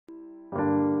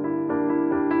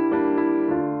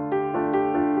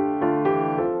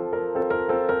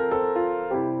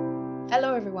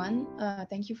everyone.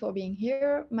 Thank you for being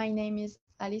here. My name is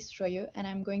Alice Joyeux, and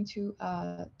I'm going to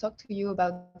talk to you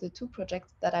about the two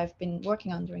projects that I've been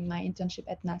working on during my internship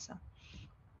at NASA.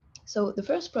 So the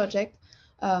first project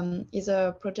is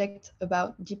a project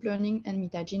about deep learning and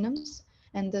metagenomes,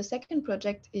 and the second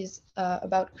project is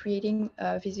about creating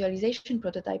a visualization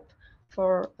prototype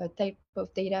for a type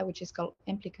of data which is called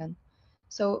amplicon.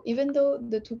 So even though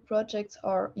the two projects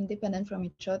are independent from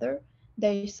each other,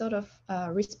 they sort of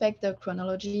respect the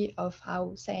chronology of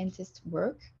how scientists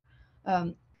work.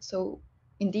 So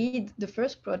indeed, the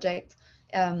first project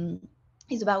um,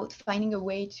 is about finding a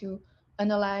way to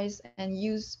analyze and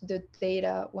use the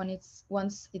data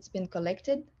once it's been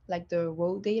collected, like the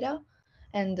raw data.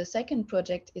 And the second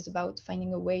project is about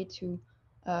finding a way to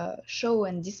show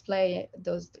and display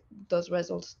those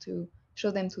results, to show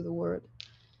them to the world.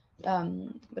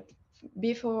 But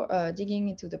before digging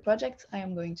into the project, I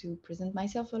am going to present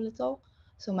myself a little.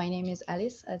 So my name is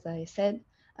Alice, as I said.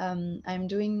 I'm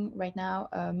doing right now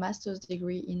a master's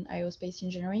degree in aerospace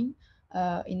engineering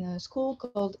in a school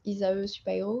called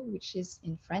Joyeux, which is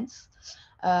in France.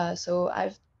 So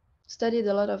I've studied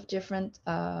a lot of different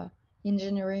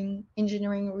engineering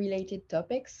related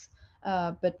topics,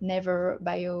 but never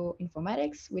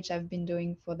bioinformatics, which I've been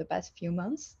doing for the past few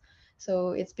months.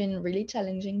 So it's been really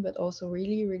challenging, but also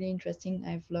really, really interesting.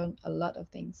 I've learned a lot of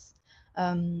things.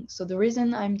 So the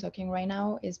reason I'm talking right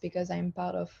now is because I'm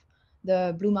part of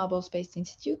the Blue Marble Space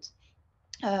Institute.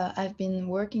 I've been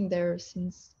working there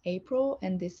since April,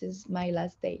 and this is my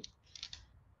last day.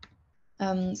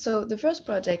 So the first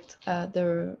project,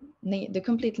 the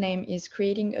complete name is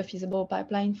Creating a Feasible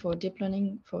Pipeline for Deep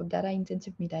Learning for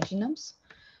Data-Intensive Metagenomes.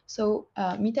 So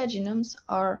metagenomes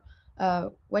are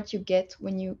what you get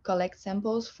when you collect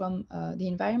samples from the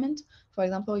environment. For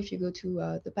example, if you go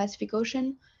to the Pacific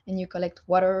Ocean and you collect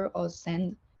water or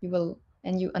sand,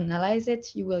 and you analyze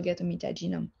it, you will get a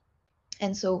metagenome.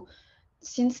 And so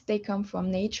since they come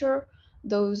from nature,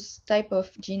 those type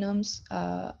of genomes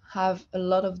have a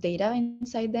lot of data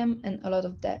inside them, and a lot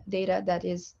of that data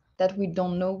that we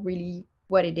don't know really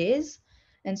what it is.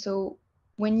 And so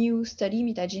when you study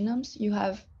metagenomes, you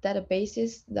have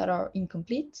databases that are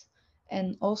incomplete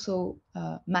and also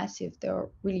massive. They're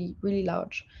really, really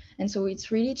large. And so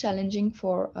it's really challenging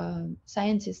for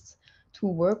scientists to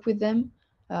work with them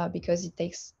because it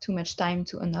takes too much time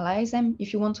to analyze them.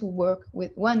 If you want to work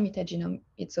with one metagenome,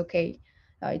 it's okay.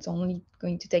 It's only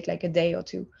going to take like a day or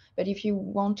two. But if you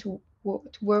want to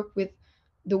work with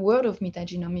the world of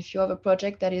metagenome, if you have a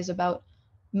project that is about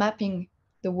mapping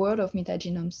the world of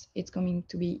metagenomes, it's going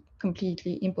to be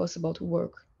completely impossible to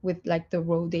work with like the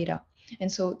raw data.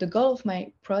 And so the goal of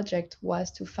my project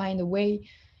was to find a way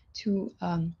to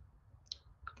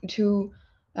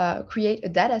create a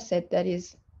data set that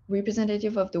is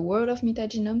representative of the world of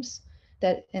metagenomes,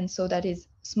 that is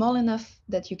small enough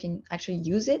that you can actually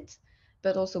use it,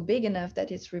 but also big enough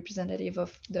that it's representative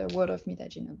of the world of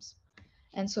metagenomes.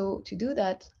 And so to do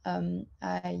that,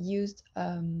 I used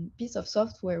a piece of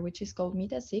software which is called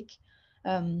MetaSeq,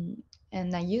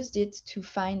 and I used it to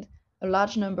find a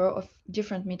large number of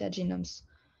different metagenomes.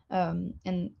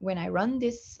 And when I run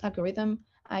this algorithm,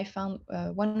 I found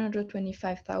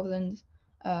 125,000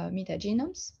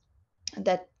 metagenomes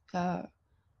that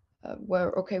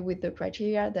were okay with the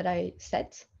criteria that I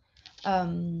set.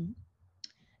 And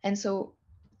so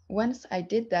once I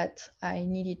did that, I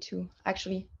needed to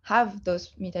actually have those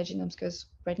metagenomes, because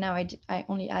right now I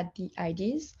only had the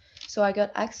IDs. So I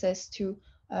got access to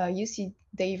UC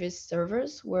Davis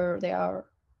servers where they are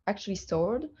actually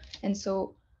stored. And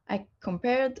so I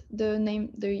compared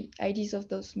the IDs of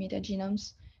those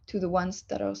metagenomes to the ones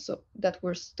that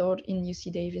were stored in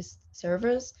UC Davis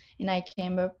servers, and I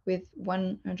came up with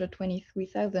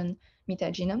 123,000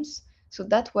 metagenomes. So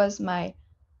that was my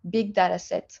big data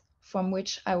set from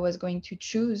which I was going to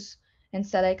choose and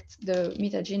select the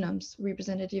metagenomes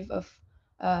representative of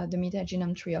the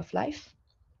metagenome tree of life.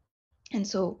 And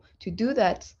so to do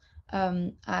that,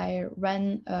 I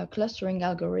ran a clustering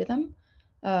algorithm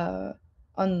uh,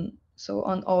 on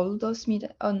all those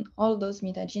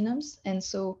metagenomes. And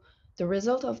so the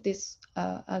result of this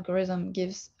algorithm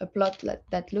gives a plot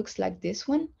that looks like this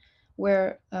one,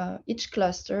 where each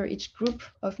cluster, each group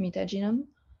of metagenome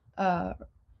uh,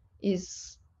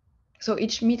 is so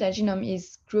each metagenome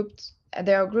is grouped,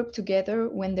 they are grouped together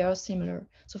when they are similar.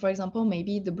 So for example,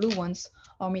 maybe the blue ones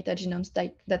are metagenomes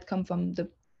that come from the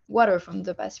water from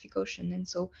the Pacific Ocean. And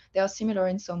so they are similar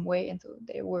in some way. And so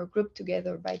they were grouped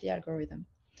together by the algorithm.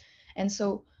 And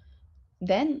so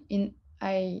then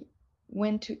I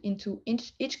went into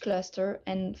each cluster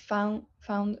and found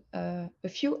a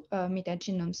few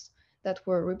metagenomes that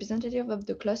were representative of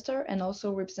the cluster and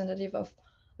also representative of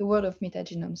the world of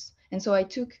metagenomes. And so I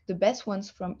took the best ones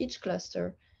from each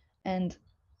cluster and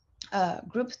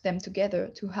grouped them together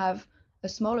to have a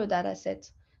smaller data set.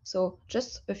 So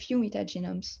just a few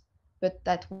metagenomes, but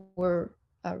that were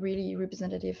really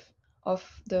representative of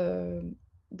the,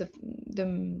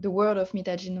 the world of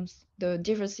metagenomes, the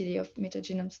diversity of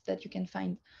metagenomes that you can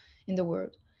find in the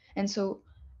world. And so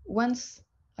once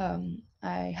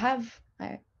I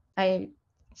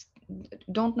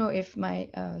don't know if my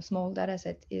small data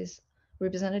set is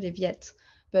representative yet,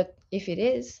 but if it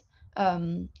is,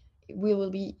 we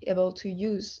will be able to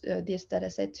use this data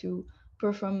set to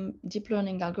perform deep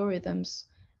learning algorithms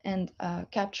and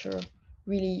capture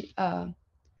really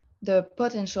the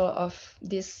potential of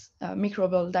this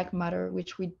microbial dark matter,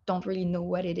 which we don't really know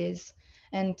what it is.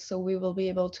 And so we will be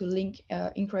able to link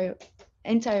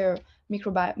entire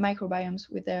microbiomes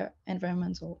with their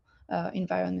environmental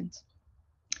environment.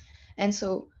 And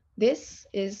so this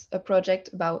is a project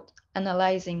about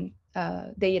analyzing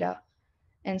data.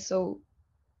 And so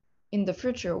in the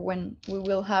future, when we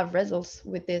will have results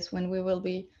with this, when we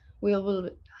will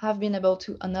have been able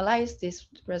to analyze this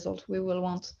result, we will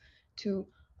want to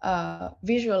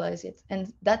visualize it.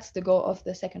 And that's the goal of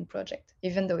the second project,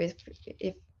 even though if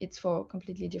it's for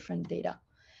completely different data.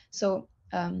 So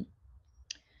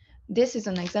this is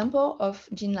an example of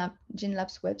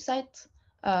GeneLab's website.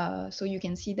 So you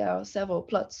can see there are several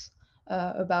plots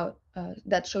about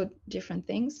that showed different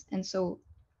things. And so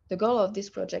the goal of this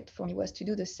project for me was to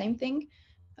do the same thing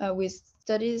with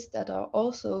studies that are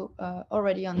also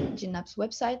already on GeneLab's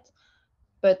website,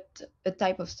 but a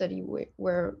type of study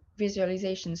where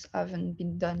visualizations haven't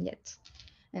been done yet.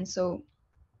 And so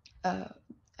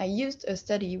I used a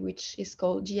study which is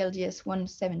called GLDS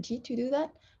 170 to do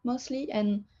that mostly,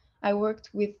 and I worked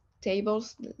with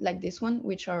tables like this one,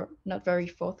 which are not very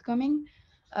forthcoming.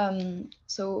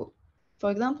 So, for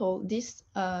example, this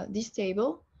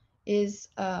table is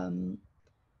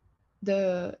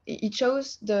it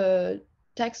shows the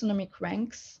taxonomic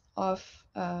ranks of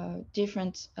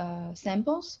different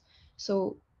samples.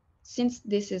 So since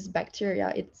this is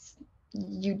bacteria,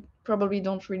 you probably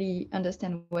don't really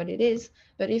understand what it is.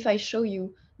 But if I show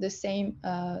you the same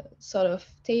sort of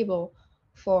table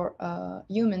for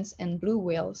humans and blue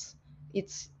whales,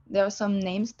 there are some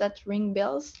names that ring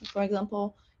bells. For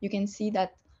example, you can see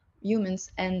that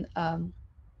humans and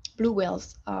blue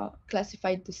whales are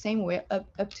classified the same way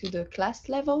up to the class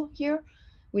level here,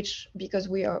 which because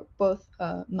we are both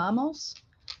mammals,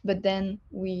 but then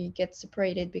we get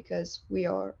separated because we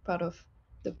are part of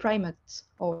the primate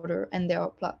order and they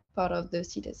are part of the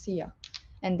Cetacea.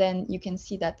 And then you can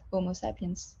see that Homo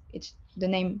sapiens, it's the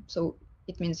name, so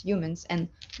it means humans, and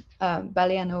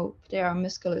Balaenoptera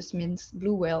musculus means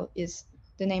blue whale is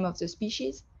the name of the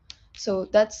species. So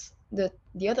that's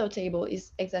the other table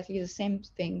is exactly the same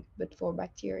thing, but for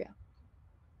bacteria.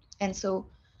 And so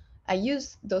I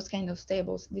use those kind of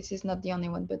tables. This is not the only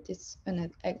one, but it's an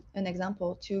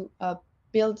example to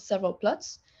build several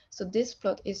plots. So this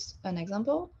plot is an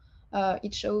example.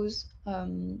 It shows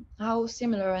how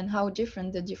similar and how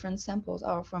different the different samples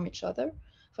are from each other.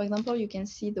 For example, you can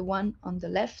see the one on the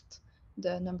left,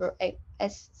 the number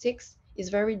S6, is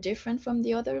very different from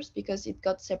the others because it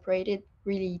got separated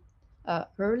really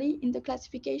early in the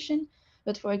classification.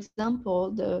 But for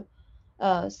example, the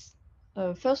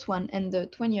first one and the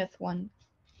 20th one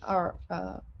are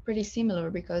pretty similar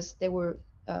because they were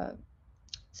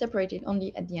separated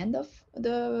only at the end of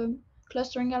the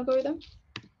clustering algorithm.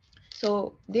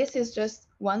 So this is just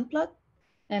one plot,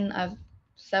 and I've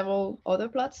several other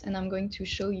plots, and I'm going to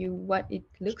show you what it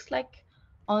looks like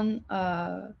on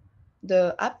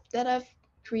the app that I've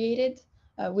created,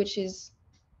 which is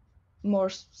more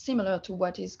similar to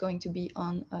what is going to be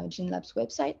on GeneLab's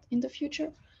website in the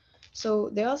future. So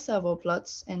there are several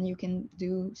plots and you can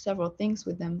do several things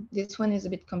with them. This one is a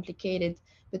bit complicated,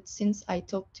 but since I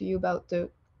talked to you about the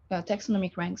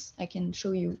taxonomic ranks, I can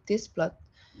show you this plot.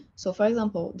 So for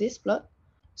example, this plot,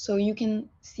 so you can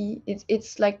see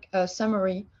it's like a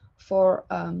summary for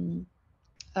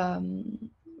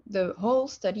the whole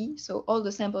study. So all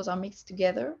the samples are mixed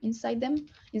together inside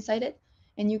it,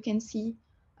 and you can see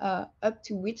up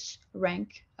to which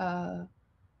rank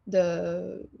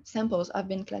the samples have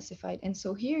been classified. And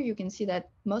so here you can see that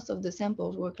most of the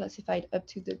samples were classified up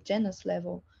to the genus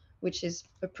level, which is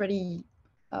a pretty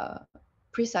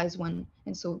precise one.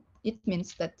 And so it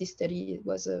means that this study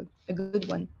was a good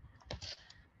one.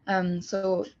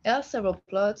 So there are several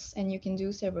plots and you can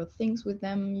do several things with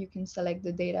them. You can select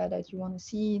the data that you want to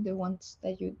see, the ones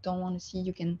that you don't want to see,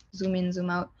 you can zoom in, zoom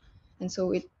out. And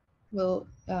so it will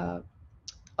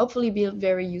hopefully be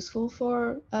very useful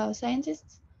for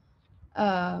scientists.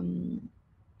 Um,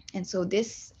 and so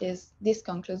this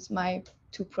concludes my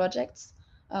two projects.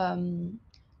 Um,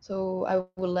 so I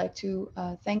would like to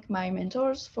thank my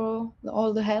mentors for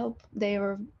all the help they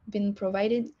have been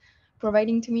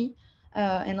providing to me,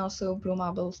 and also Blue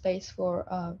Marble Space for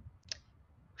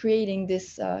creating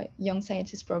this young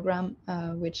scientist program,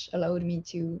 which allowed me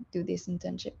to do this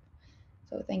internship.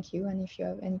 So thank you. And if you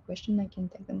have any question, I can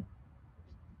take them.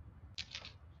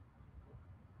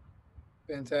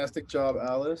 Fantastic job,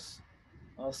 Alice.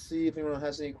 I'll see if anyone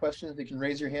has any questions. You can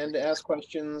raise your hand to ask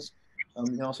questions.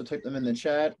 You can also type them in the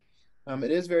chat.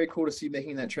 It is very cool to see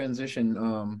making that transition.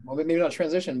 Well, maybe not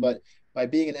transition, but by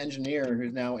being an engineer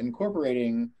who's now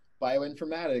incorporating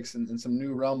bioinformatics and some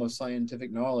new realm of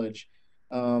scientific knowledge.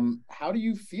 How do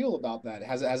you feel about that?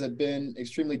 Has it been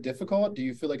extremely difficult? Do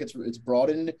you feel like it's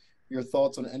broadened your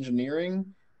thoughts on engineering?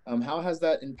 How has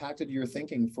that impacted your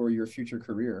thinking for your future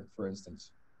career, for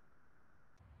instance?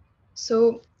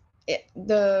 So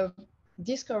the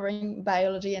discovering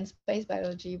biology and space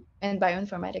biology and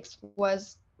bioinformatics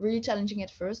was really challenging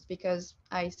at first because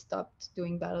I stopped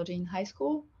doing biology in high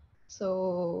school.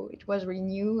 So it was really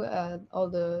new. All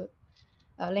the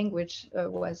language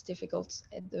was difficult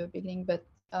at the beginning, but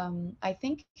I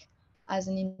think as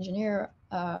an engineer,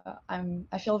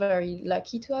 I feel very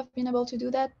lucky to have been able to do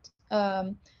that,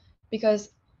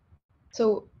 because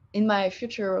so in my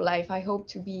future life, I hope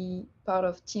to be part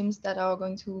of teams that are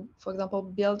going to, for example,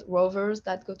 build rovers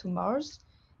that go to Mars.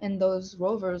 And those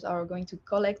rovers are going to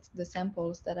collect the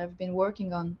samples that I've been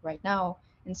working on right now.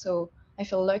 And so I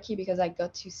feel lucky because I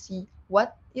got to see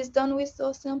what is done with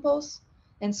those samples.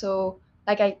 And so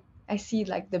like I see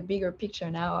like the bigger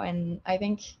picture now, and I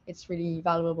think it's really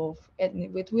valuable.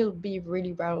 And it will be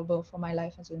really valuable for my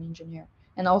life as an engineer.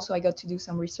 And also I got to do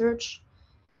some research,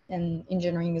 and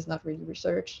engineering is not really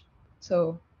research.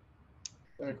 So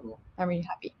Very cool. I'm really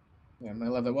happy. Yeah, I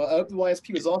love that. Well, the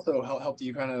YSP was also helped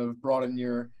you kind of broaden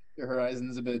your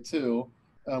horizons a bit too.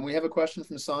 We have a question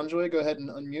from Sanjoy. Go ahead and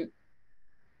unmute.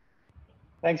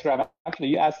 Thanks, Ram. Actually,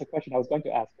 you asked the question I was going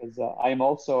to ask, because I am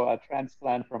also a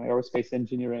transplant from aerospace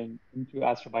engineering into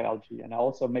astrobiology, and I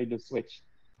also made the switch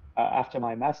after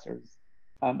my master's.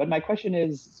 But my question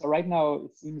is, so right now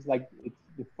it seems like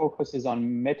the focus is on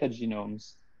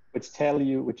metagenomes, which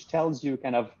tells you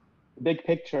kind of the big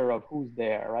picture of who's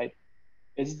there, right?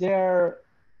 Is there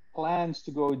plans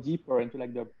to go deeper into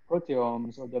like the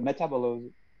proteomes or the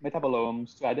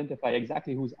metabolomes to identify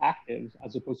exactly who's active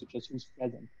as opposed to just who's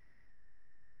present?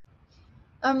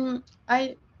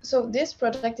 I so this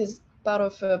project is part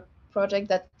of a project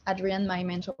that Adrian, my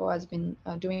mentor, has been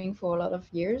doing for a lot of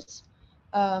years.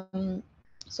 Um,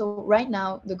 so right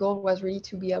now the goal was really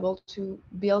to be able to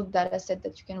build data set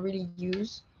that you can really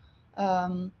use.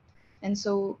 Um, and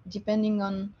so depending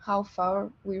on how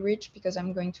far we reach, because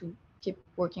I'm going to keep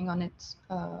working on it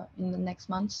in the next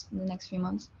months, in the next few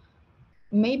months,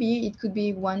 maybe it could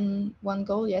be one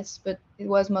goal, yes, but it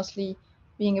was mostly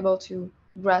being able to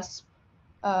grasp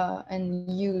and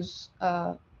use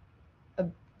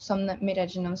some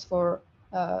metagenomes for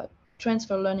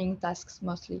transfer learning tasks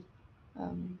mostly.